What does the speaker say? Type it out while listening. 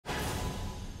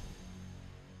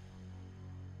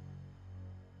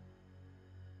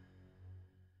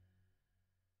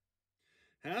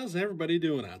How's everybody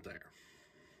doing out there?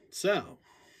 So,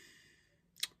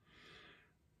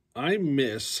 I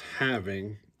miss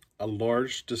having a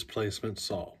large displacement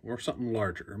saw or something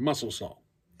larger, a muscle saw.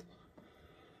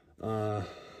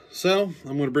 So,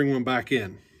 I'm going to bring one back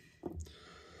in.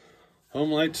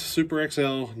 Homelite Super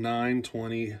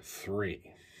XL-923.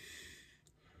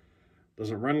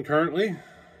 Doesn't run currently,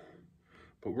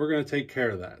 but we're going to take care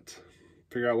of that.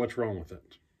 Figure out what's wrong with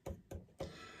it.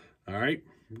 All right,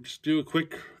 just do a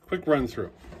quick run through.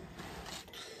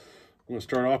 I'm going to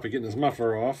start off by getting this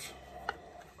muffler off.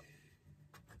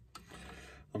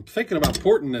 I'm thinking about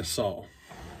porting this saw.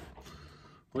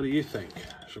 What do you think?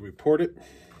 Should we port it?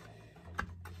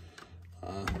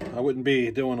 I wouldn't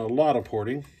be doing a lot of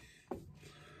porting.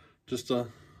 Just a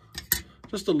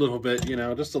little bit, you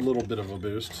know, just a little bit of a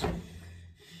boost.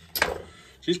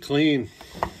 She's clean.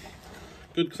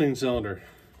 Good clean cylinder.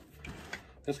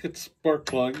 Let's get the spark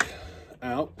plug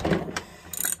out.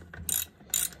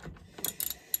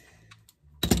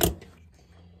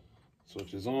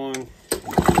 Switch is on.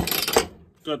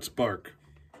 Good spark.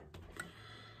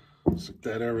 Stick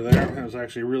that over there. That was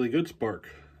actually a really good spark.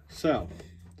 So,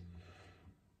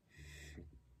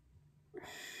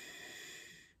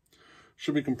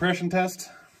 should we compression test?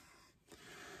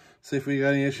 See if we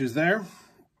got any issues there.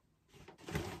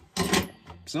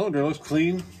 Cylinder looks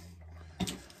clean.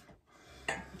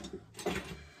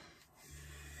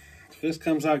 If this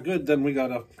comes out good, then we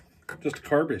got just a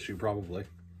carb issue probably.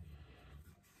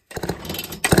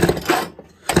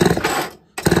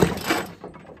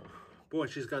 Boy,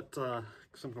 she's got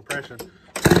some compression.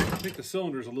 I think the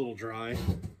cylinder's a little dry.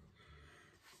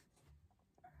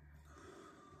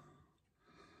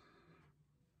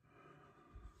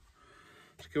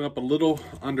 She came up a little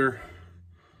under,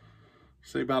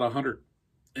 say about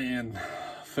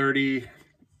 130,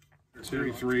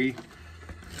 33.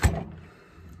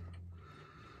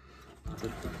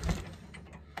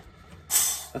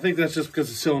 I think that's just because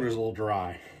the cylinder's a little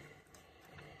dry.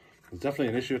 There's definitely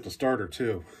an issue with the starter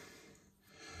too.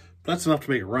 That's enough to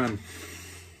make it run.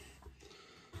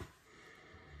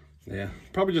 Yeah,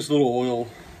 probably just a little oil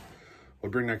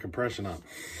would bring that compression up.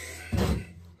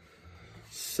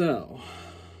 So,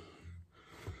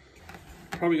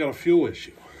 probably got a fuel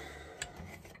issue.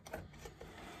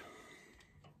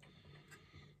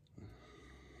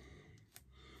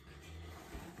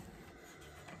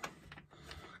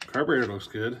 Carburetor looks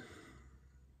good.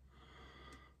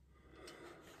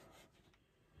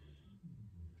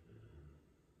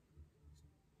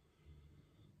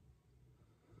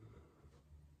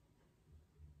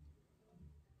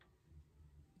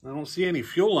 I don't see any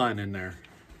fuel line in there.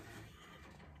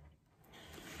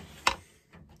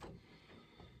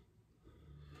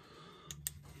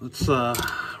 Let's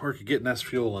work at getting this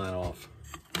fuel line off.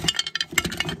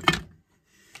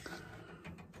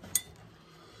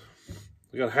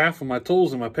 I got half of my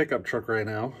tools in my pickup truck right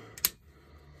now.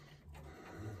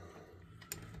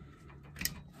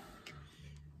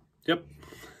 Yep.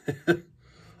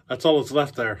 That's all that's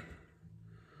left there.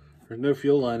 There's no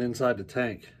fuel line inside the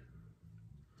tank.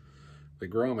 The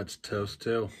gromit's toast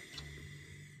too.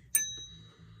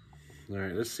 All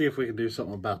right, let's see if we can do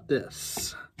something about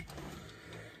this.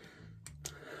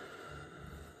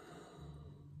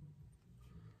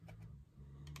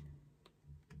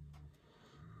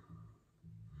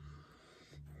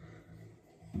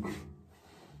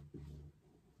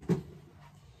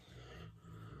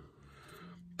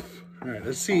 All right,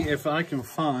 let's see if I can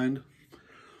find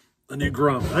a new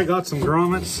grommet. I got some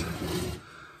grommets.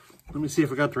 Let me see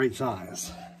if I got the right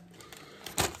size.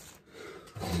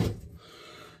 In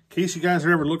case you guys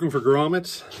are ever looking for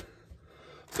grommets,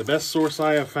 the best source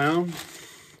I have found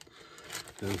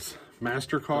is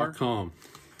mastercar.com.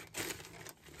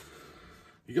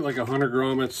 You get like 100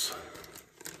 grommets.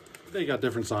 They got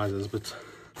different sizes, but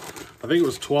I think it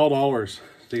was $12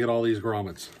 to get all these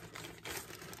grommets.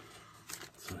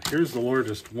 So here's the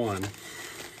largest one.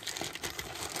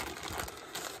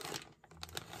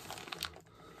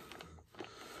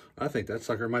 I think that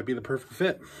sucker might be the perfect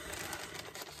fit.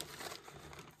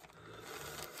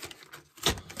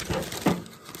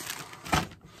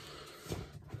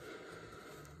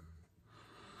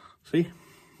 See,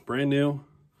 brand new.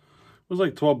 It was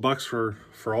like 12 bucks for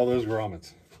all those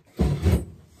grommets.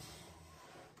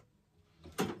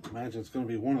 Imagine it's going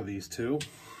to be one of these two.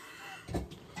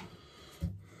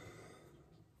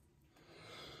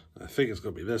 I think it's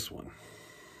going to be this one.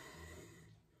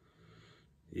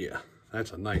 Yeah,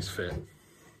 that's a nice fit.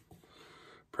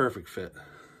 Perfect fit.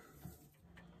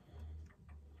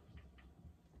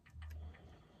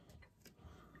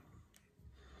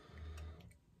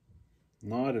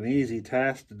 Not an easy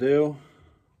task to do.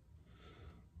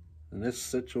 in this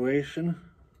situation.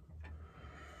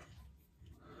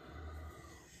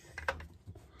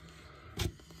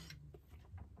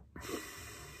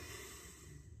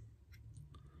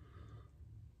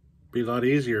 Be a lot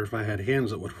easier if I had hands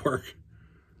that would work.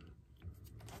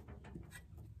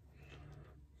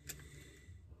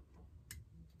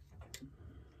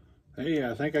 Hey,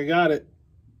 I think I got it.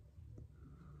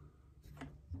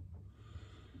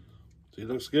 See,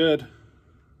 looks good.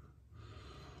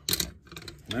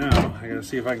 Now, I gotta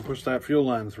see if I can push that fuel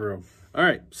line through. All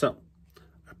right, so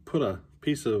I put a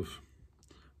piece of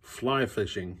fly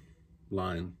fishing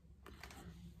line,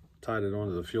 tied it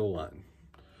onto the fuel line.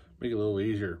 Make it a little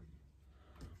easier.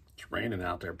 It's raining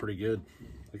out there pretty good.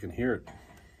 I can hear it.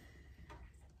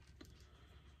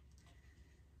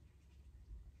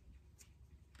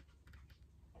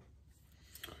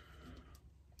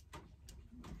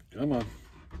 Come on.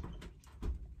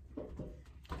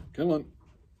 Come on.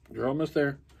 You're almost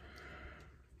there.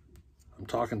 I'm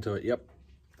talking to it. Yep.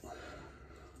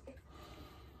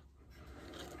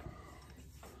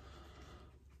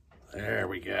 There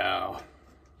we go.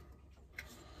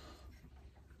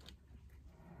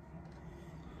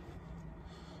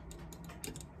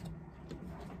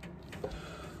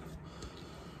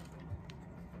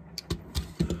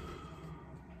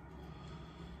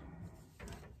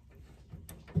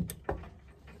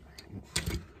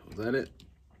 Was that it?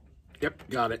 Yep,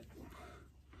 got it.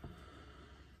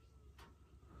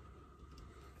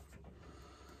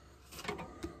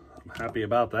 I'm happy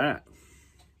about that.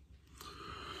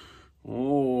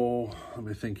 Oh, let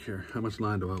me think here. How much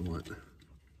line do I want?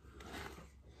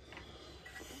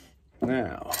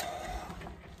 Now,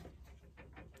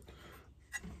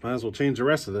 might as well change the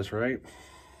rest of this, right?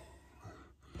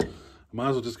 Might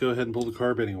as well just go ahead and pull the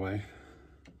carb anyway.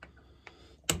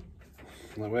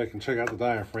 That way I can check out the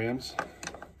diaphragms.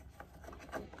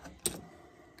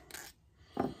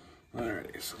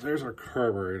 Alrighty, so there's our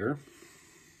carburetor.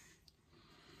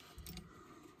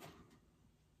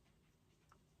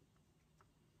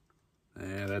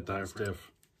 Yeah, that diaphragm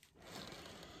stiff.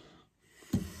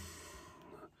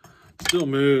 Still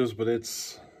moves, but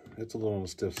it's a little on the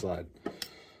stiff side.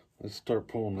 Let's start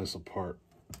pulling this apart.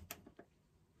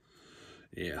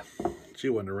 Yeah, she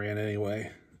wouldn't have ran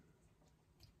anyway.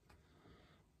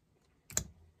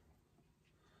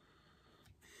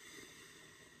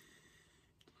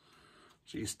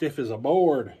 She's stiff as a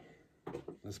board.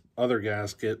 This other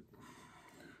gasket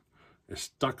is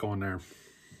stuck on there.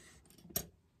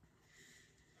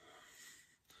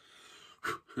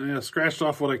 I scratched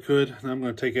off what I could, and I'm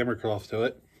going to take emery cloth to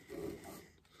it.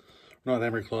 Not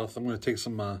emery cloth. I'm going to take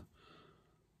some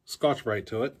Scotch-Brite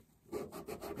to it.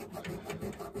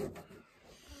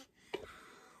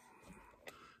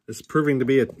 It's proving to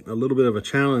be a little bit of a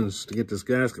challenge to get this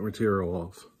gasket material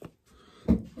off.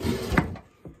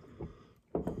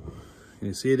 Can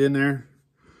you see it in there?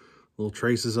 Little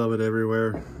traces of it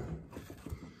everywhere.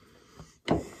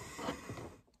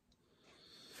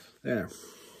 There.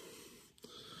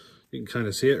 You can kind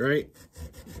of see it, right?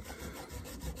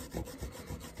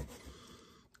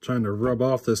 Trying to rub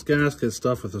off this gasket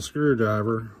stuff with a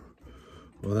screwdriver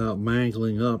without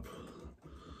mangling up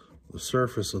the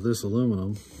surface of this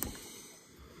aluminum.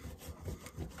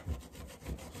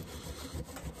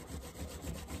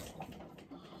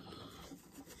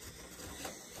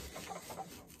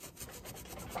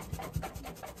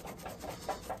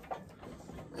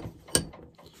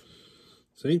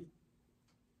 See?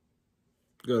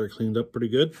 Got it cleaned up pretty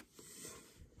good.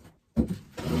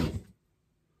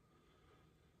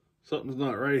 Something's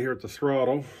not right here at the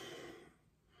throttle.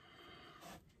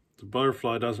 The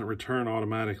butterfly doesn't return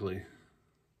automatically.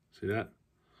 See that?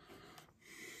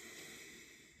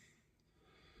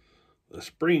 The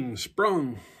spring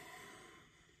sprung.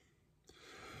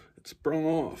 It sprung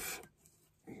off,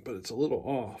 but it's a little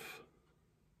off.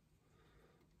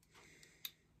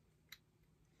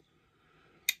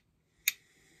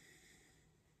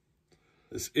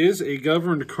 This is a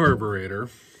governed carburetor.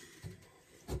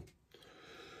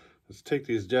 Let's take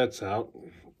these jets out,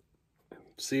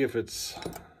 see if it's,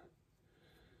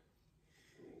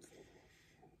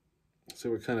 see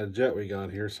what kind of jet we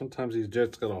got here. Sometimes these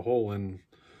jets got a hole in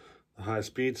the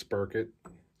high-speed sprocket.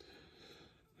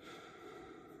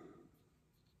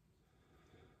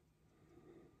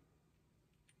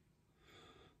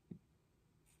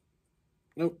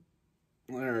 Nope.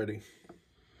 Alrighty.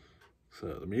 So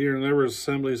the meter and lever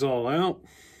assembly's all out.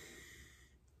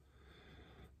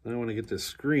 Then I want to get this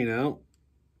screen out.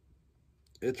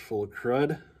 It's full of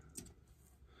crud.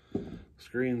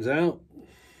 Screen's out.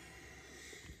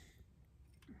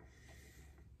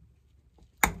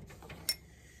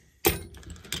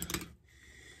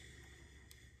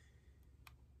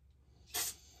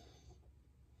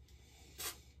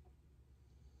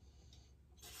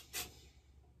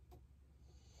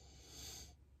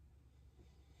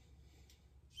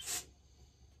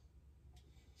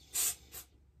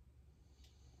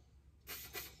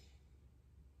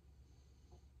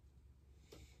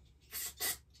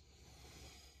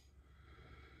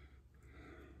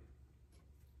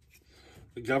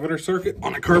 the governor circuit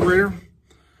on a carburetor.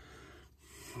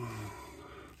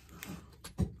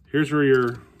 Here's where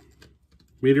your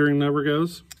metering lever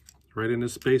goes, right in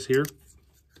this space here.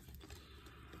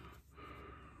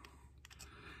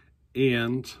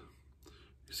 And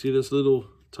you see this little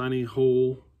tiny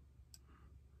hole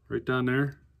right down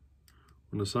there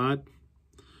on the side?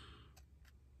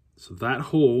 So that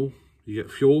hole, you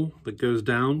get fuel that goes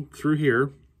down through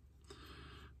here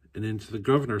and into the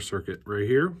governor circuit right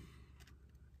here.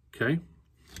 Okay.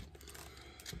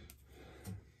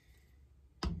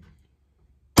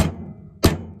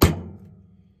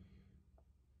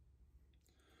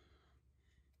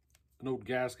 An old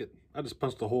gasket. I just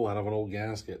punched a hole out of an old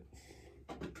gasket.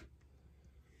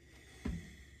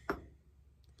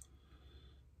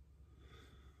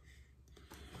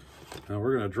 Now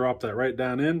we're going to drop that right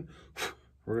down in.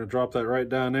 We're going to drop that right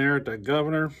down there at that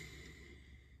governor.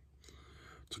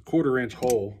 It's a 1/4-inch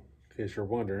hole, in case you're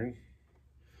wondering.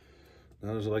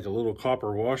 Now there's like a little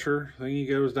copper washer thingy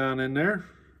goes down in there.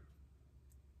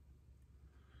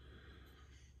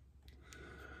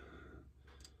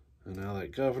 And now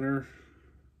that governor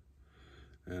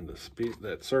and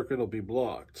that circuit will be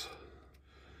blocked.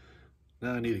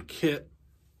 Now I need a kit.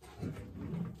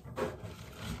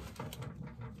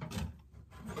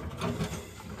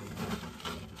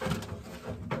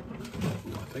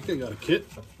 I think I got a kit.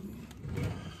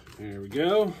 There we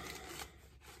go.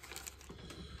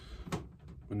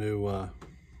 A new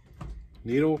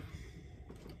needle.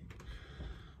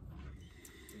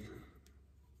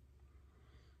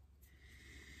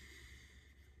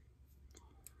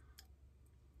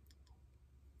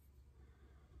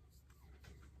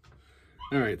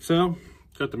 All right, so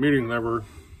got the metering lever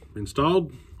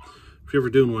installed. If you're ever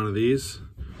doing one of these,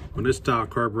 on this style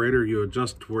carburetor, you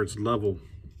adjust towards level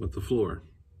with the floor.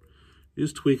 You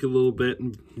just tweak it a little bit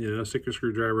and, you know, stick your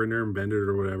screwdriver in there and bend it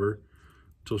or whatever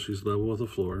until she's level with the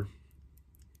floor.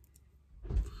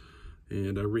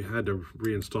 And I had to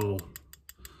reinstall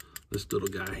this little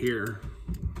guy here,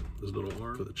 this little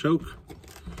arm for the choke.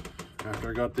 After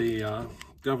I got the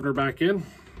governor back in,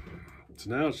 so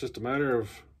now it's just a matter of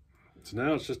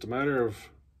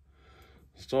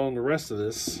installing the rest of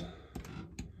this.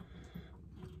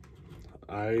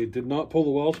 I did not pull the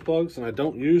Welch plugs, and I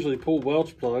don't usually pull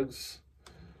Welch plugs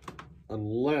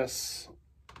unless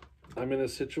I'm in a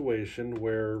situation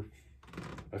where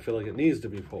I feel like it needs to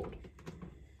be pulled.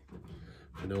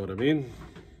 You know what I mean?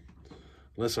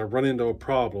 Unless I run into a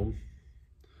problem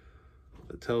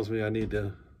that tells me I need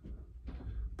to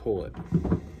pull it.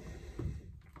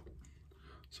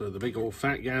 So the big old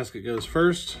fat gasket goes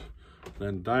first,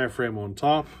 then diaphragm on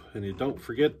top, and you don't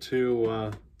forget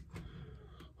to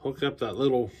hook up that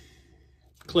little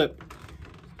clip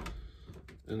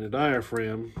in the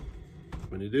diaphragm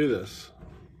when you do this.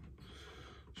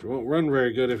 So it won't run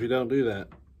very good if you don't do that,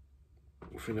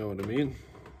 if you know what I mean.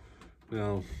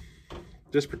 Now,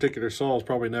 this particular saw is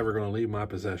probably never going to leave my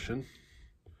possession.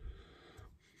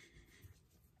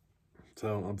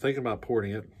 So I'm thinking about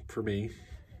porting it for me.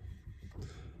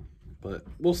 But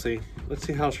we'll see. Let's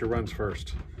see how she runs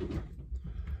first.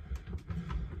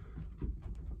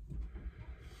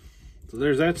 So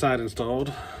there's that side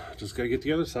installed. Just gotta get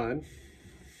the other side.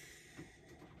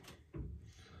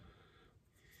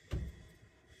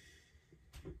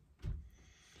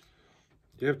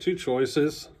 You have two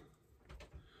choices.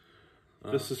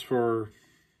 This is for,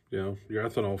 you know, your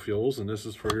ethanol fuels, and this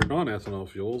is for your non-ethanol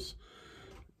fuels.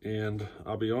 And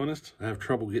I'll be honest, I have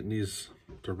trouble getting these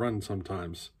to run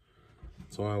sometimes.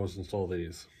 So I always install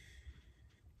these.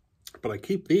 But I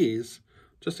keep these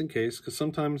just in case, because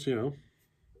sometimes, you know.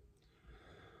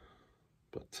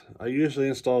 But I usually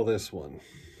install this one.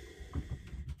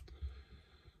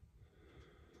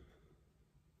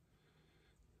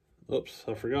 Oops,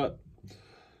 I forgot.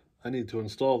 I need to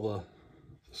install the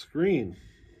screen.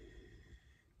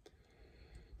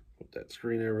 Put that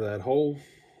screen over that hole.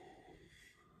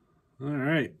 All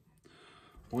right.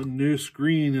 One new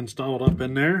screen installed up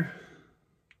in there.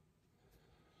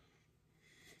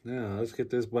 Now, let's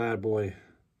get this bad boy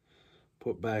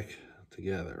put back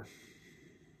together.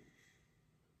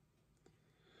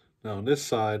 Now, on this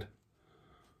side,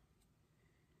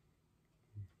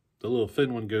 the little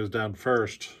thin one goes down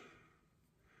first.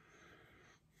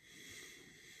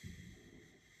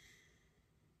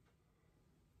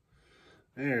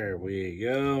 There we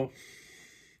go.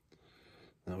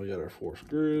 Now we got our 4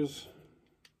 screws.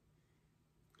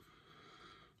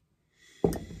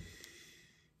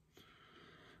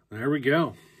 There we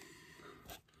go.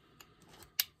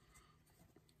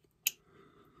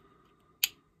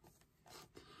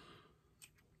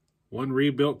 One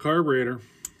rebuilt carburetor.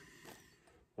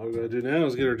 All we gotta do now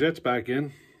is get our jets back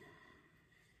in.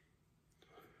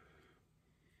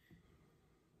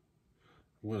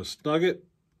 I'm gonna snug it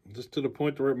just to the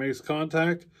point where it makes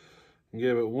contact and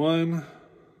give it 1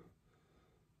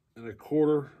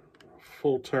 1/4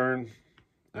 full turn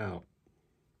out.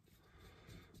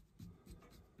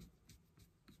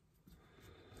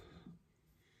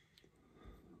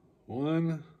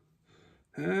 One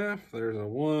half, there's a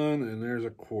 1, and there's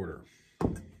a 1/4.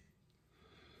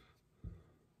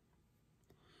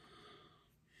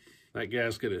 That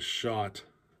gasket is shot.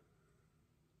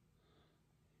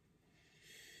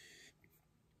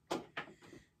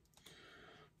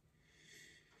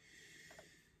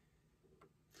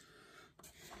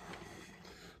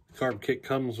 Carb kit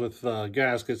comes with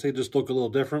gaskets. They just look a little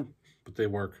different, but they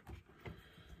work.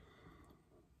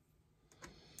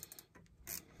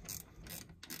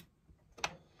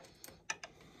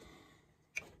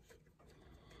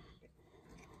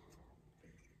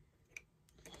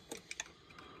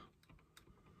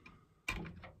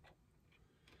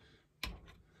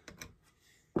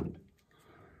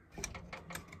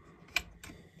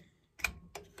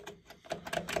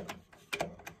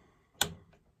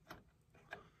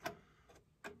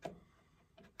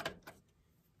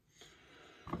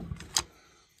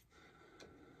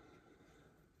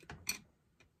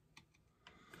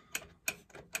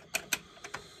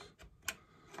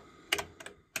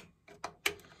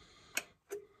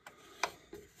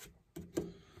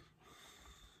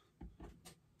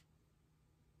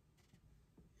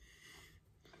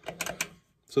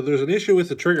 So there's an issue with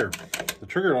the trigger. The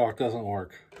trigger lock doesn't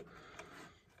work.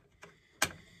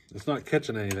 It's not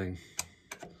catching anything.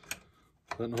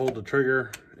 Doesn't hold the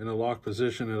trigger in a lock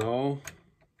position at all.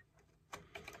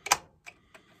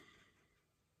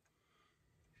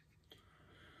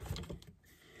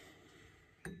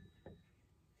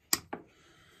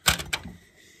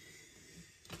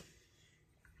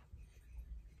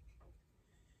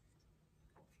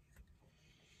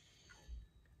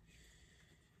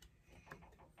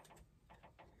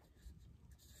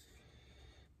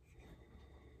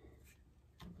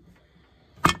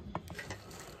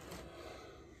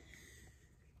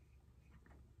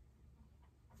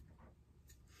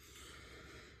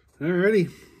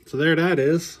 Alrighty, so there that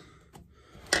is.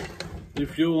 New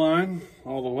fuel line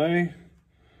all the way.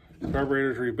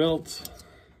 Carburetor's rebuilt.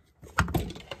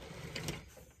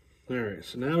 Alright,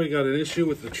 so now we got an issue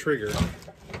with the trigger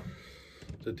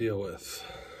to deal with.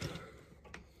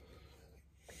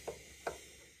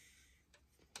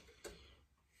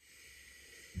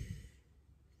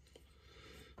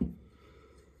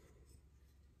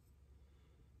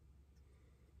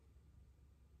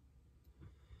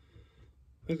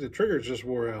 I think the trigger's just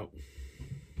wore out.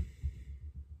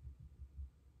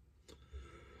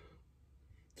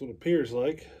 That's what it appears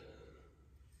like.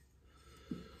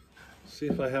 See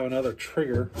if I have another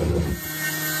trigger.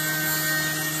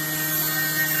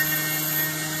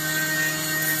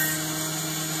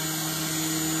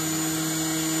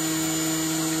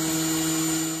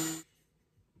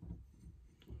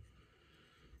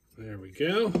 There we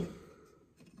go.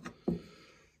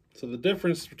 So the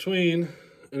difference between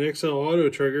an XL auto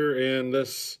trigger and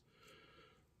this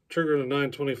trigger to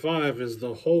 925 is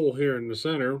the hole here in the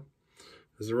center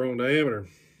is the wrong diameter.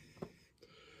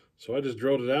 So I just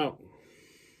drilled it out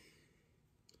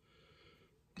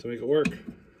to make it work.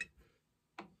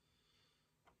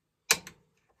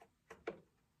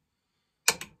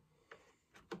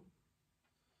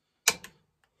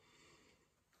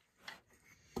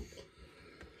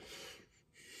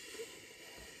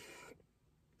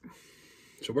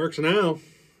 So it works now.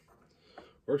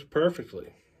 Works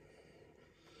perfectly.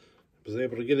 Was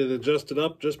able to get it adjusted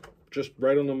up just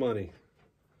right on the money.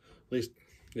 At least,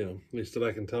 you know, at least that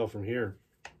I can tell from here.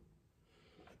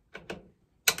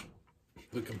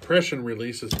 The compression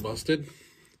release is busted.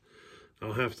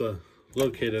 I'll have to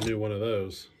locate a new one of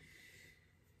those.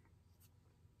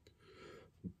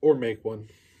 Or make one.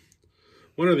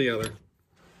 One or the other.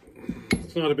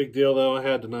 It's not a big deal though. I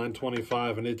had the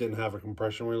 925 and it didn't have a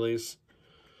compression release.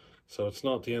 So it's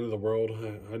not the end of the world.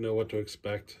 I know what to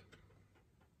expect.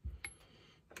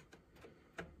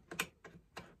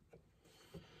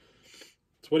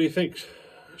 So what do you think?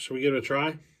 Should we give it a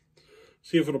try?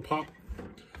 See if it'll pop.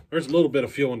 There's a little bit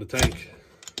of fuel in the tank.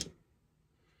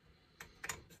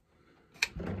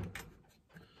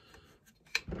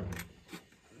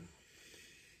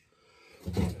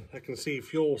 I can see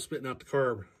fuel spitting out the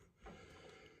carb.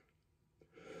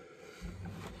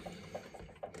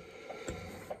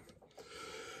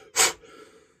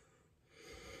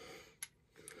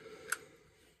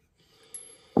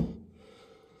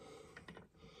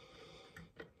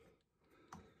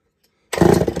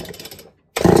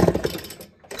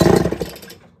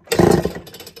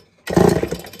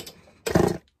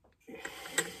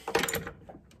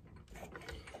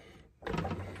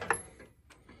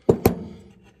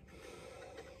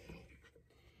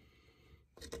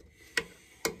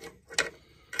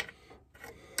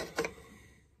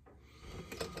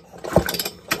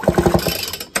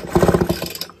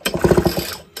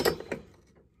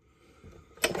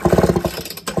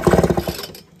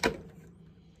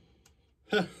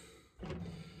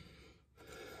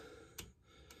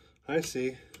 I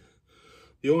see.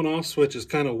 The on off switch is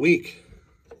kind of weak.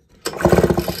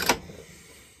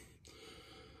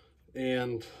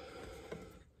 And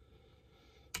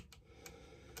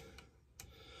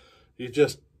you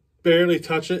just barely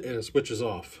touch it and it switches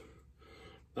off.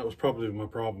 That was probably my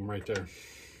problem right there.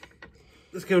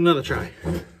 Let's give it another try.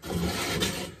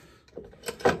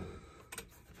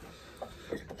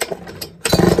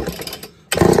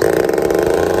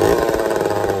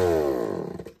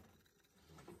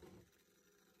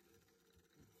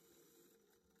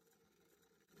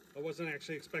 I wasn't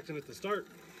actually expecting it to start.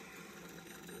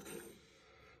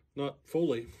 Not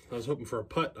fully. I was hoping for a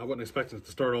putt. I wasn't expecting it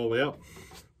to start all the way up.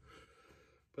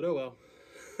 But oh well.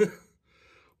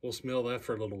 We'll smell that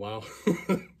for a little while.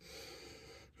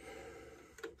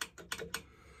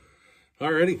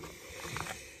 Alrighty.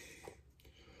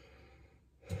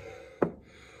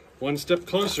 One step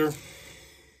closer.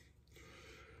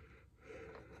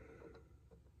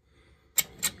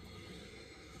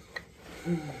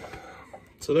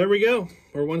 So there we go.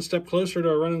 We're one step closer to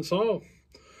a running saw.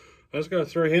 I just got to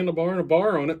throw a handlebar and a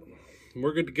bar on it, and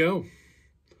we're good to go.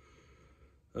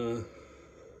 We'll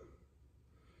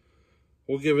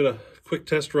give it a quick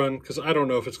test run, because I don't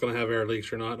know if it's going to have air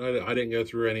leaks or not. I didn't go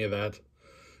through any of that.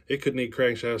 It could need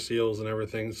crankshaft seals and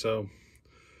everything, so,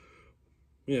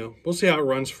 you know, we'll see how it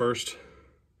runs first.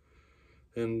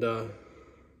 And then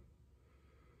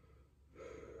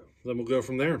we'll go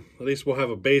from there. At least we'll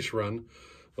have a base run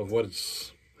of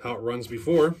how it runs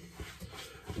before,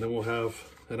 and then we'll have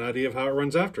an idea of how it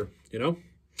runs after, you know?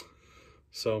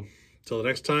 So, till the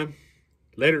next time,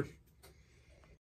 later.